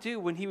did God do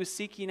when he was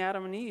seeking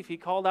Adam and Eve? He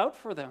called out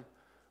for them.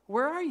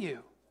 "Where are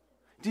you?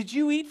 Did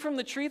you eat from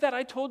the tree that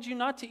I told you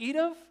not to eat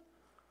of?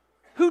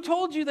 Who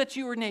told you that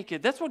you were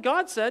naked?" That's what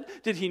God said.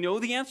 Did he know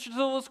the answer to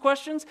those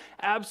questions?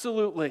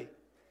 Absolutely.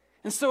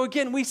 And so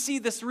again, we see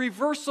this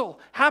reversal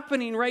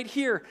happening right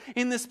here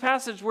in this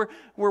passage where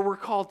we're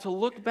called to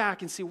look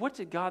back and see, what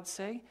did God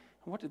say?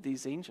 And what did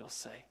these angels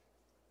say?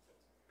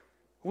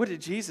 What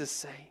did Jesus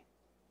say?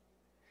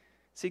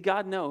 See,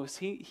 God knows.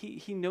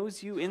 He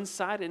knows you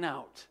inside and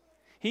out.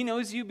 He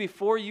knows you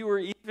before you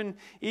were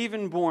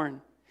even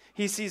born.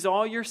 He sees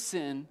all your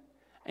sin,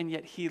 and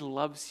yet he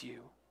loves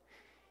you.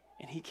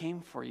 And he came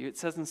for you. It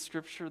says in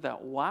Scripture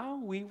that while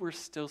we were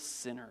still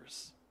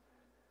sinners,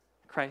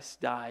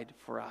 Christ died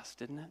for us,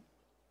 didn't it?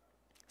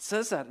 It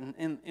says that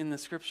in the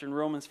scripture in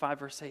Romans 5,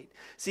 verse 8.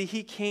 See,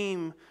 he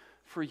came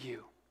for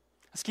you.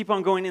 Let's keep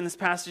on going in this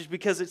passage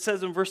because it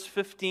says in verse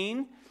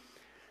 15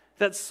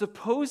 that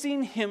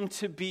supposing him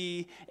to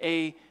be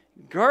a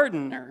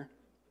gardener,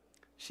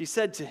 she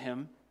said to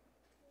him,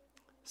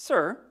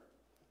 "Sir,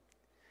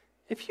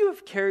 if you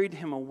have carried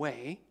him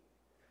away,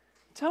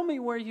 tell me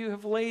where you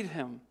have laid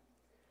him,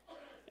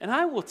 and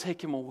I will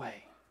take him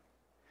away."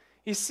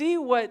 You see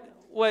what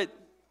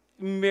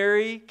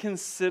Mary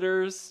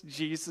considers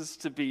Jesus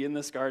to be in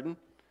this garden?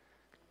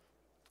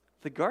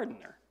 The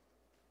gardener.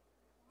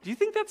 Do you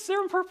think that's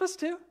there on purpose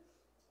too?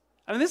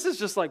 I mean, this is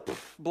just like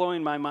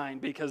blowing my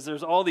mind because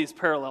there's all these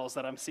parallels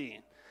that I'm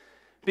seeing.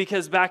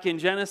 Because back in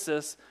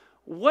Genesis,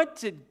 what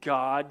did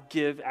God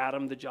give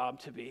Adam the job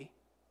to be?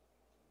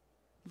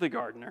 The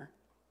gardener,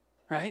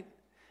 right?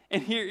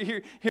 And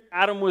here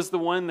Adam was the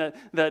one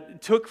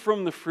that took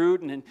from the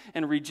fruit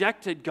and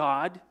rejected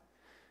God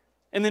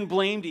and then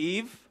blamed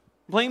Eve,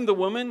 blamed the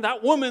woman.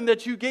 That woman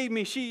that you gave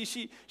me,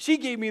 she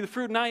gave me the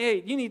fruit and I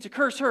ate. You need to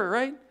curse her,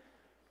 right?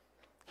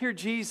 Here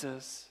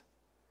Jesus,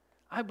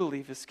 I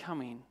believe, is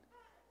coming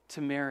to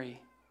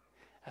Mary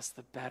as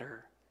the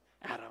better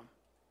Adam.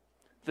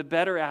 The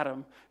better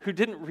Adam who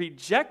didn't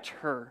reject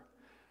her,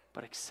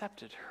 but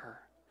accepted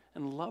her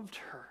and loved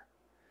her.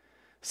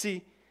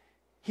 See,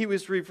 he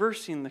was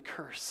reversing the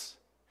curse.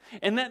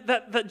 And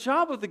that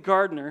job of the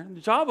gardener,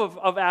 the job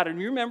of Adam,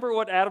 you remember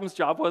what Adam's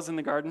job was in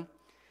the garden?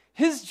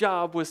 His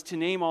job was to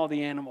name all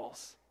the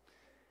animals.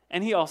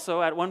 And he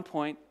also, at one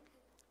point,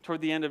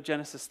 toward the end of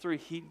Genesis 3,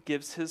 he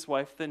gives his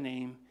wife the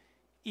name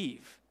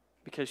Eve,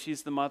 because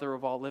she's the mother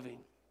of all living.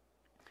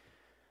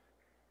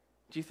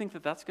 Do you think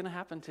that that's going to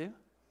happen too?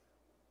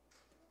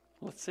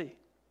 Let's see.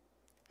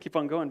 Keep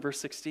on going, verse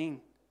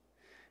 16.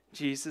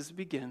 Jesus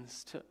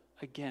begins to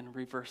again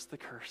reverse the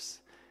curse.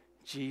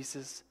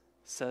 Jesus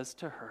says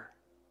to her,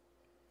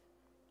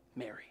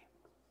 "Mary."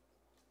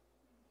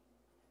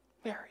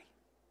 Mary.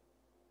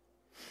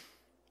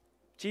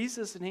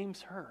 Jesus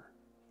names her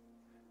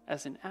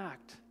as an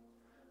act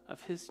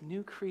of his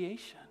new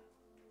creation,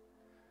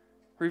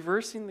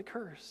 reversing the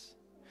curse,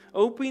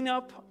 opening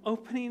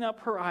up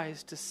her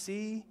eyes to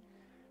see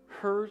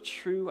her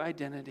true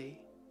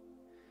identity.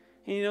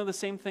 And you know the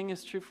same thing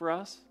is true for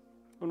us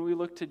when we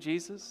look to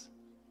Jesus.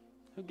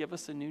 He'll give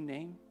us a new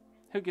name.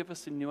 He'll give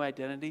us a new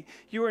identity.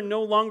 You are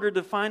no longer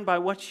defined by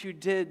what you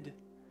did,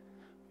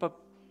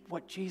 but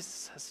what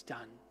Jesus has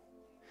done.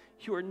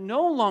 You are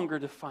no longer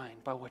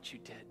defined by what you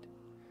did,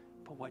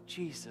 but what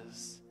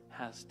Jesus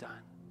has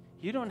done.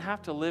 You don't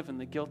have to live in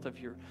the guilt of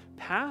your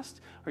past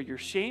or your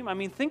shame. I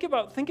mean, think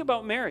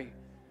about Mary.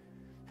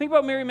 Think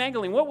about Mary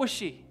Magdalene. What was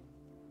she?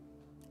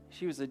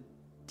 She was a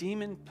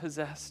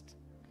demon-possessed.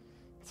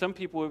 Some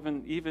people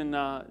even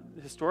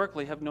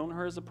historically have known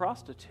her as a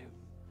prostitute.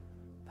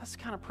 That's the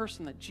kind of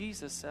person that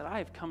Jesus said, "I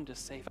have come to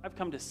save. I've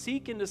come to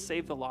seek and to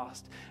save the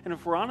lost." And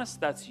if we're honest,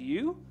 that's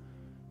you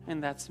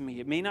and that's me.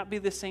 It may not be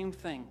the same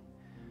thing.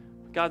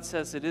 But God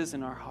says it is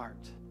in our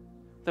heart.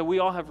 That we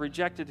all have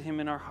rejected him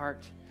in our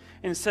heart.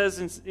 And it says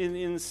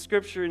in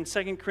Scripture in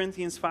 2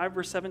 Corinthians 5,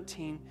 verse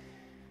 17,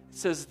 it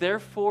says,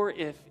 "Therefore,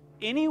 if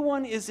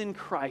anyone is in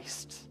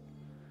Christ,"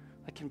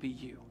 that can be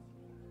you.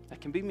 That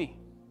can be me.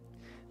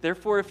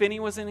 "Therefore, if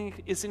anyone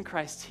is in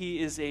Christ, he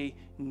is a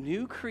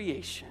new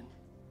creation.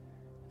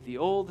 The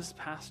old has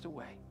passed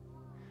away.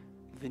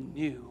 The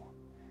new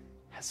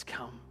has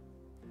come."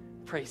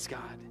 Praise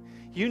God.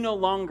 You no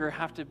longer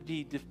have to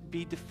be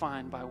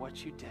defined by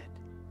what you did,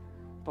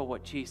 but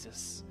what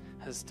Jesus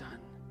has done.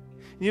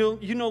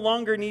 You no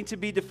longer need to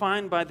be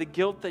defined by the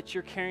guilt that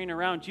you're carrying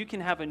around. You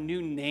can have a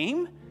new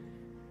name.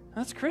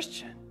 That's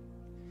Christian.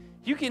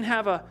 You can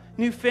have a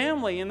new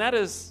family, and that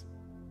is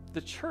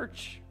the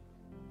church,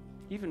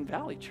 even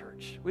Valley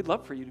Church. We'd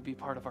love for you to be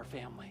part of our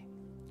family,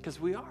 because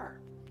we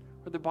are.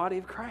 We're the body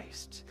of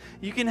Christ.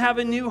 You can have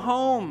a new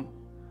home,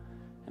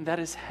 and that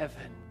is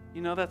heaven.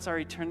 You know, that's our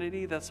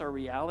eternity, that's our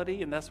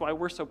reality, and that's why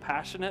we're so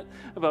passionate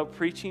about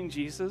preaching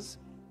Jesus.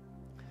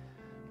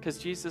 Because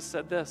Jesus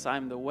said this, "I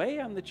am the way,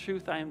 I am the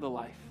truth, I am the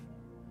life.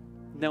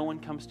 No one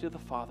comes to the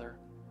Father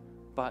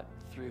but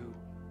through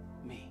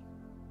me."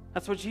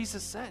 That's what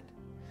Jesus said.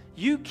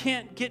 You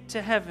can't get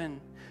to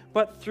heaven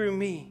but through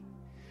me.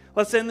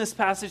 Let's end this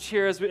passage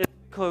here as we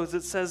close.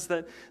 It says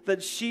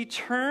that she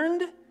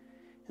turned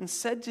and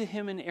said to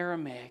him in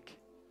Aramaic,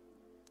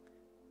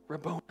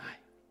 "Rabboni,"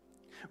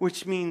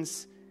 which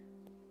means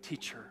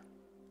teacher.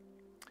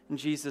 And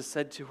Jesus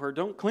said to her,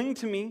 "Don't cling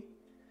to me,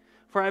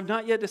 for I have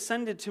not yet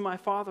ascended to my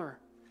Father,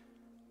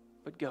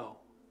 but go.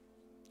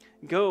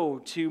 Go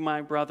to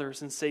my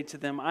brothers and say to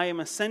them, I am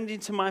ascending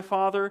to my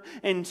Father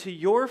and to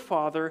your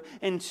Father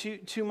and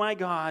to my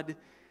God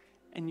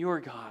and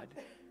your God."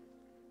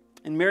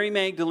 And Mary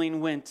Magdalene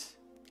went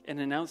and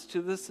announced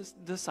to the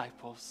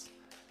disciples,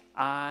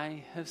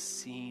 "I have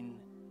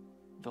seen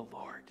the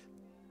Lord."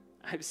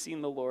 I've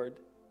seen the Lord.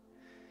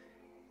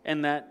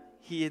 And that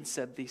he had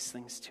said these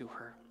things to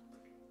her.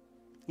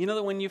 You know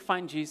that when you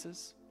find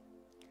Jesus,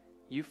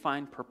 you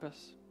find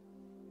purpose.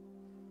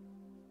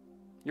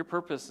 Your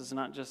purpose is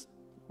not just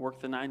work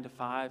the 9 to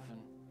 5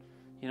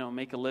 and,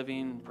 make a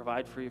living and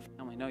provide for your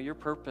family. No, your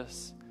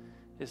purpose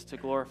is to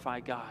glorify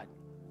God.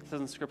 It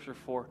says in Scripture,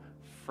 for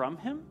from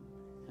Him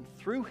and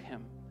through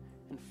Him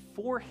and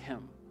for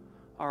Him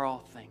are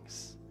all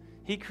things.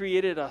 He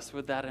created us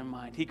with that in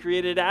mind. He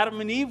created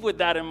Adam and Eve with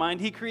that in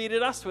mind. He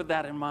created us with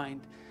that in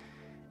mind.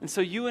 And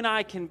so you and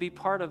I can be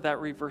part of that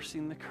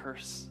reversing the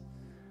curse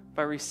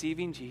by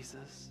receiving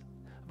Jesus,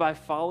 by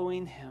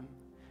following Him,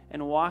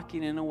 and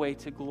walking in a way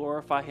to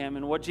glorify Him.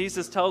 And what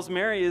Jesus tells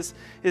Mary is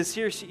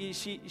here,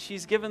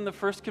 she's given the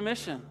first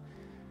commission.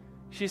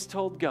 She's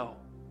told, go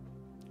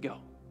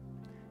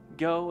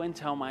and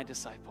tell my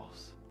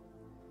disciples.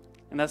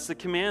 And that's the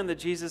command that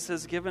Jesus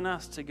has given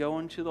us, to go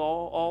into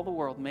all the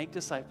world, make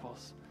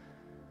disciples.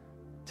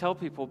 Tell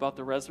people about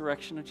the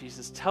resurrection of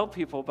Jesus. Tell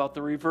people about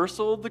the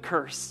reversal of the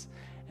curse,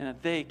 and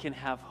that they can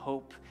have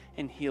hope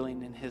and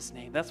healing in His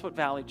name. That's what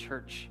Valley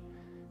Church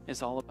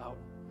is all about.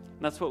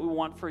 And that's what we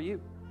want for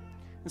you.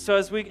 And so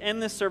as we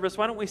end this service,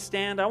 why don't we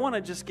stand? I want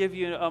to just give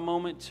you a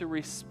moment to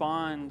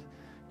respond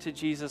to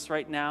Jesus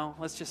right now.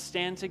 Let's just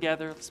stand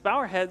together. Let's bow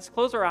our heads,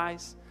 close our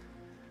eyes.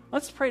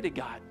 Let's pray to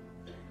God.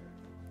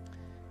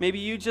 Maybe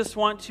you just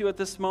want to, at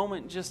this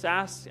moment, just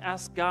ask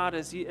God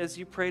as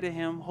you pray to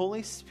Him,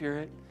 Holy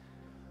Spirit,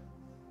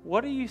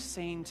 what are you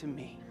saying to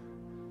me?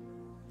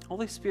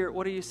 Holy Spirit,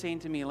 what are you saying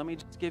to me? Let me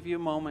just give you a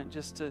moment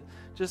just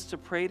to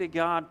pray to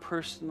God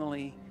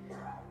personally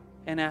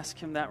and ask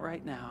Him that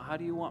right now. How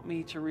do you want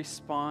me to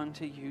respond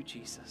to you,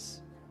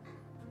 Jesus?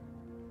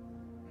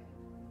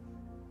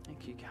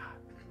 Thank you, God.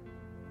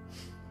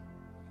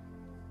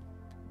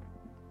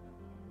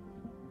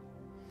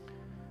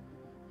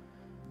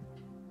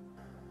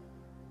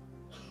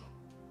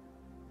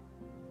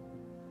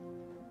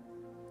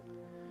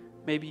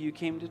 Maybe you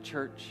came to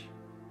church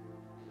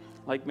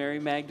like Mary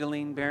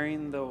Magdalene,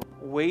 bearing the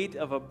weight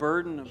of a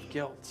burden of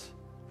guilt.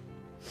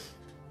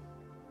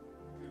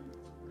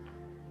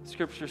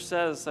 Scripture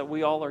says that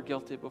we all are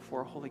guilty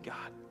before a holy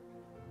God.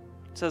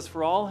 It says,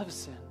 for all have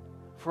sinned,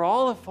 for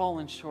all have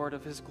fallen short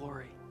of His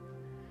glory.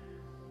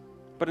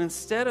 But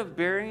instead of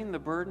bearing the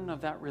burden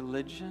of that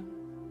religion,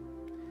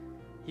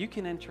 you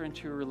can enter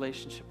into a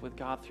relationship with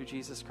God through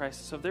Jesus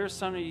Christ. So if there's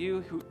some of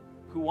you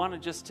who want to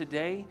just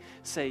today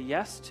say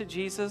yes to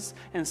Jesus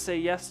and say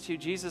yes to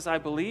Jesus, I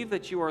believe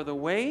that you are the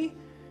way,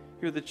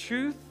 you're the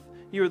truth,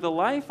 you're the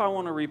life. I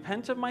want to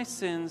repent of my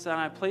sins, and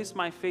I place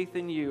my faith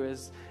in you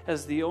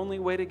as the only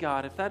way to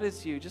God. If that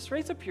is you, just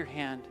raise up your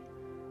hand.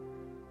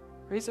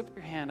 Raise up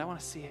your hand. I want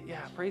to see it.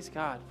 Yeah, praise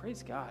God.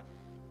 Praise God.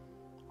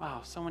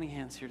 Wow, so many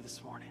hands here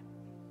this morning.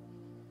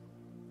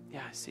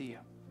 Yeah, I see you.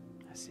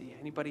 I see you.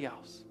 Anybody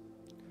else?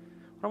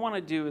 What I want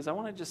to do is I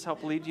want to just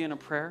help lead you in a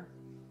prayer.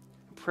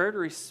 A prayer to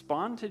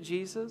respond to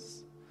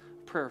Jesus.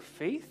 A prayer of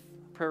faith.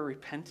 A prayer of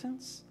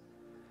repentance.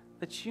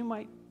 That you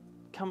might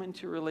come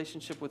into a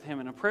relationship with Him.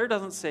 And a prayer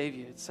doesn't save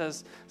you. It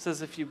says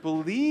if you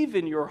believe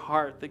in your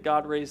heart that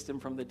God raised Him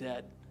from the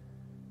dead,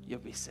 you'll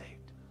be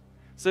saved.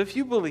 So if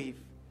you believe,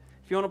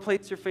 if you want to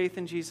place your faith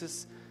in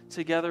Jesus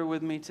together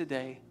with me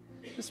today,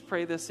 just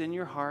pray this in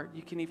your heart.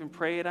 You can even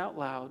pray it out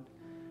loud.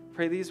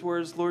 Pray these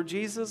words, Lord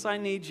Jesus, I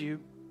need you.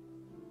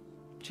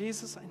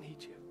 Jesus, I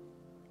need you.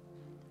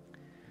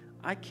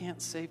 I can't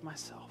save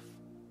myself.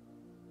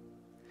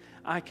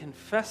 I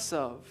confess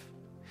of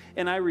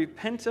and I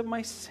repent of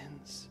my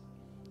sins.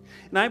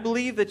 And I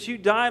believe that you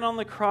died on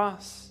the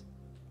cross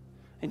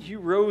and you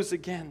rose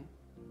again.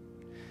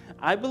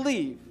 I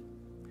believe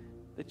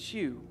that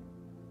you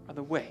are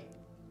the way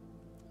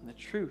and the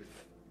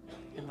truth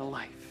and the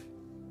life.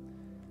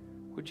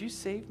 Would you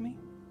save me?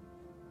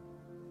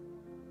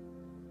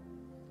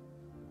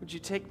 Would you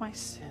take my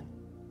sin?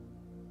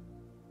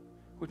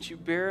 Would you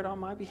bear it on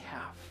my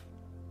behalf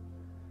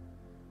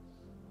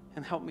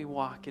and help me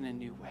walk in a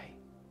new way?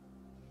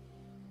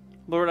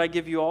 Lord, I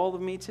give you all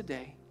of me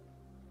today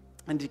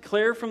and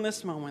declare from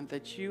this moment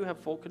that you have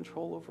full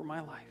control over my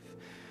life.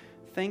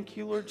 Thank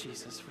you, Lord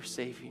Jesus, for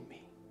saving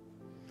me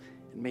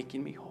and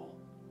making me whole.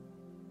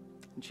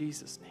 In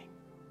Jesus' name,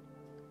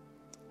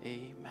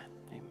 amen,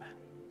 amen,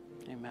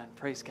 amen.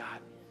 Praise God.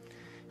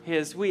 Hey,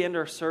 as we end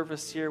our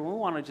service here, we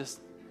want to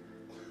just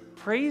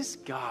praise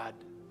God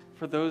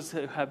for those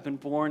that have been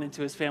born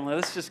into His family.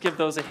 Let's just give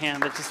those a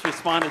hand that just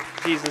responded to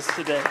Jesus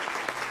today.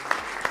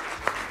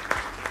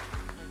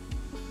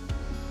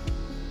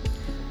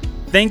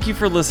 Thank you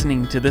for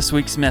listening to this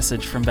week's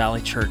message from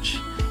Valley Church.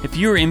 If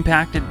you were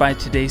impacted by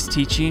today's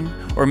teaching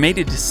or made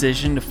a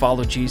decision to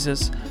follow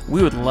Jesus,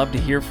 we would love to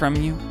hear from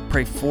you,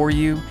 pray for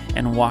you,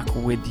 and walk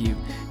with you.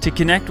 To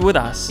connect with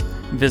us,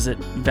 visit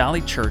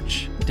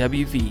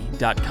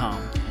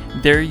valleychurchwv.com.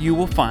 There you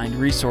will find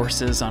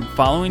resources on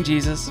following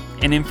Jesus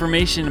and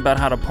information about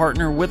how to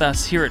partner with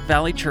us here at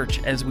Valley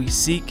Church as we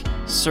seek,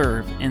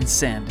 serve, and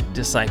send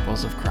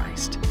disciples of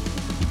Christ.